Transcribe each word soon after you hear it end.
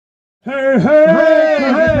Hey,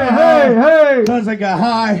 hey, hey, because I got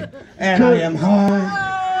high, and I am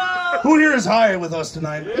high. Who here is high with us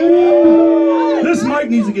tonight? This mic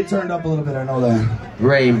needs to get turned up a little bit, I know that.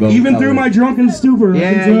 Rainbow Even through my drunken stupor.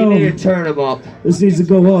 Yeah, you need to turn them up. This needs to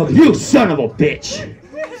go up. You son of a bitch.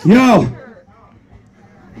 Yo.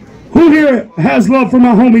 Who here has love for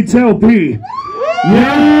my homie Tell P?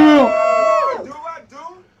 Yeah.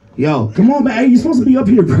 Yo, come on, man. Hey, you're supposed to be up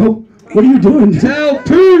here, bro. What are you doing? Tell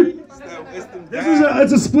P.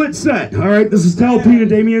 It's a split set, all right? This is Tell P and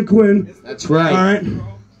Damien Quinn. That's right. All right?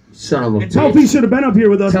 Son of a bitch. Tell P should have been up here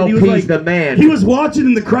with us. Tell P's like, the man. He was watching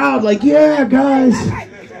in the crowd like, yeah, guys.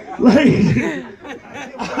 Like,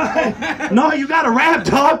 no, you got to rap,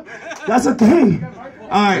 dog. That's a thing. All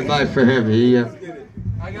right. Life for him. Yeah.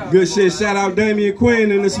 Good shit. Shout out Damien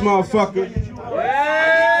Quinn and this motherfucker.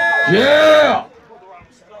 Yeah.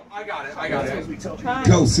 I got it.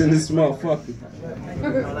 Ghost in this motherfucker.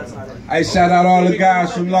 Hey, shout out all the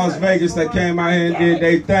guys from Las Vegas that came out here and did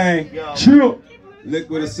their thing. Chill.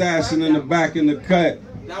 Liquid Assassin in the back in the cut.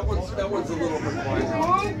 That one's a little bit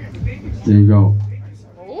quiet. There you go.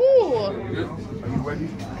 Oh,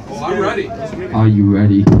 I'm ready. Are you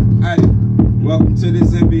ready? Hey, welcome to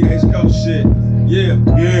this NBA's Coach shit. Yeah,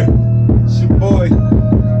 yeah. It's your boy.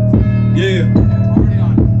 Yeah.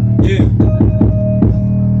 Yeah.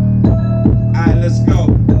 Alright, let's go.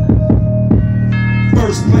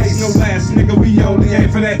 First place, no last, nigga. We only aim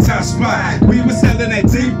for that top spot. We was selling that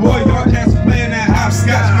deep boy. Y'all cats were playing that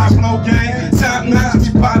hopscotch. My flow game, top notch.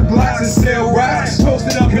 We pop blocks and sell rocks.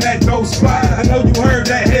 Posted up in that dope spot. I know you heard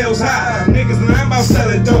that hell's hot. Niggas lying about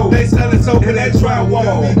selling dope. They selling soap in that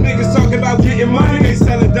drywall. Niggas talking about getting money. They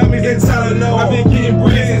selling dummies and telling no. I've been getting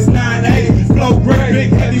bread since 9'8". Flow great,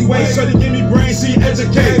 big heavyweight. Shorty give me brain, she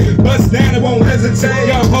educate. Bust down, it won't hesitate.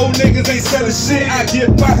 Y'all whole niggas ain't selling shit. I get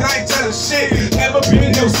pop, I ain't telling shit. Never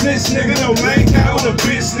been no snitch, nigga. No lame cow with a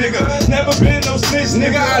bitch, nigga. Never been no snitch,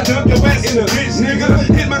 nigga. I dump your ass in a bitch,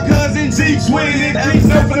 nigga. Hit my cousin Jeep, swinging it, keep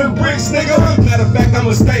up for them bricks, nigga. Matter of fact,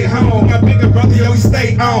 I'ma stay home. My bigger brother, yo, he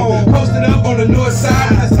stay on. Posted up on the north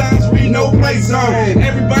side. The signs read no play zone.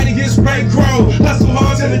 Everybody gets spray chrome. Hustle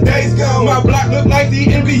hard till the days go. My block look like the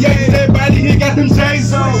NBA. Everybody here got them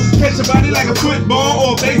J's on. Catch a body like a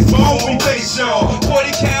football or a baseball. We face y'all.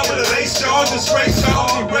 40 cal with a lace shawl. Just straight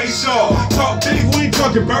shawl, erase y'all. Talk big, we ain't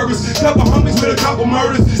talking burgers. Couple homies with a couple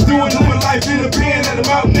murders. Doing life in the pen. Let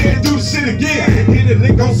them out there and do the shit again. Hit a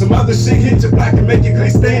lick on some other shit. Hit your block and make it clean,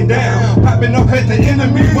 stand down. Popping up at the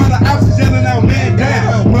enemy while the ops is yelling out, man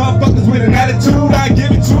down. Motherfuckers with an attitude, I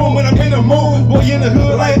give it to them when I'm in the mood. Boy in the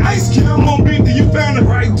hood like Ice Cube. Won't beat till you found the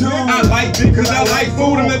right dude. I like it cause I like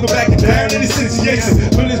food. I'm never backing down in this situation.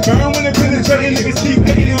 When it's burn, when it penetrating, niggas keep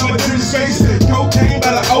hating on my demonstration. Cocaine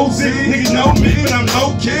by the OZ. Niggas know me, but I'm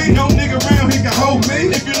low key. No nigga around here can hold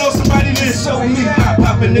me. If you know somebody, then show me. I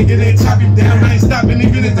pop a nigga, then chop him down. I ain't stopping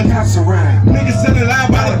even if the cops around. Niggas selling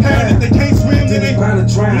loud by the pound. If they can't swim, then they bound to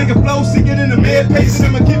drown. Nigga flow sicker than the med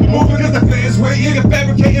patient. I'ma keep it moving cause the fans wait. Nigga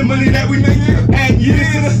fabricating money that we make. Add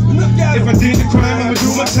years. If I did the crime, I'ma do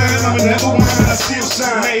my time. I'ma never whine, I still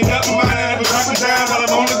shine. Made up my mind, I never drop it down. While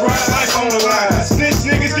I'm on the grind, life on the line. Snitch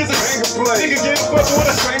niggas get the finger play. Nigga give a fuck what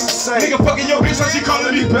I say. Nigga fucking your bitch like she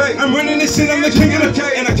calling me bae. I'm running this shit, I'm the king of the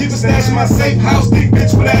K. And I keep a stash in my safe house. Big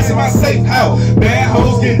bitch with ass in my safe house. Bad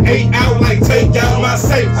hoes getting ate out like take out my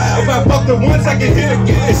safe. If I fucked her once, I can hit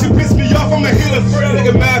again. If she piss me off, I'ma hit her.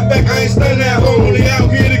 Nigga, matter of fact, I ain't stunned out. Only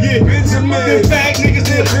out here to get Benjamin. Them fag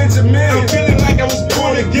niggas in Benjamin. I'm feeling like I was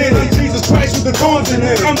born again. Like Jesus Christ with the thorns in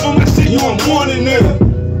it. I'm on my shit, you I'm warning them.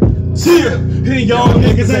 Yeah, and y'all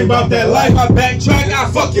niggas ain't about that life. I backtrack, I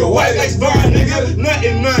fuck your wife. Like fine, nigga,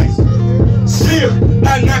 nothing nice. Shit,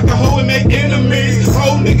 I knock a hoe and make enemies.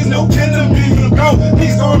 Whole niggas no kin to me. Go,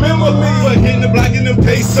 please don't remember me. But hitting the block in them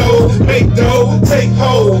pesos. Make dough, take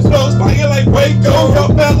hoes. Close fire like Waco.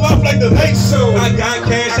 Y'all fell off like the late show. I got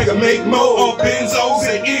cash, I can make more on benzos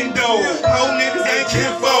and endo. Whole niggas ain't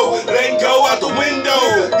kinfo. Letting go out the window.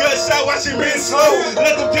 Good shot, watch it been slow.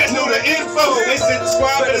 Let them cats know the info. They sent the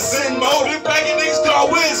squad, better send more. Them faggot niggas call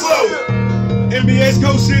Winslow. NBA's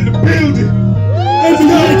go shit in the building.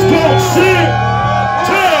 NBA's go shit.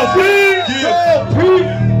 Tell P. Tell P.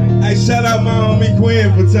 Hey, shout out my homie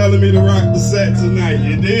Quinn for telling me to rock the set tonight.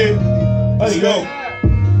 You did? Let's go.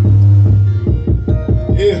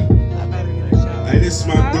 Yeah. Hey, this is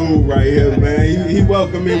my dude right here, man. He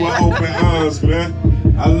welcomed me with open arms, man.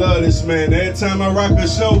 I love this man. Every time I rock a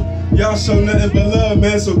show, y'all show nothing but love,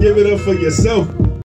 man. So give it up for yourself.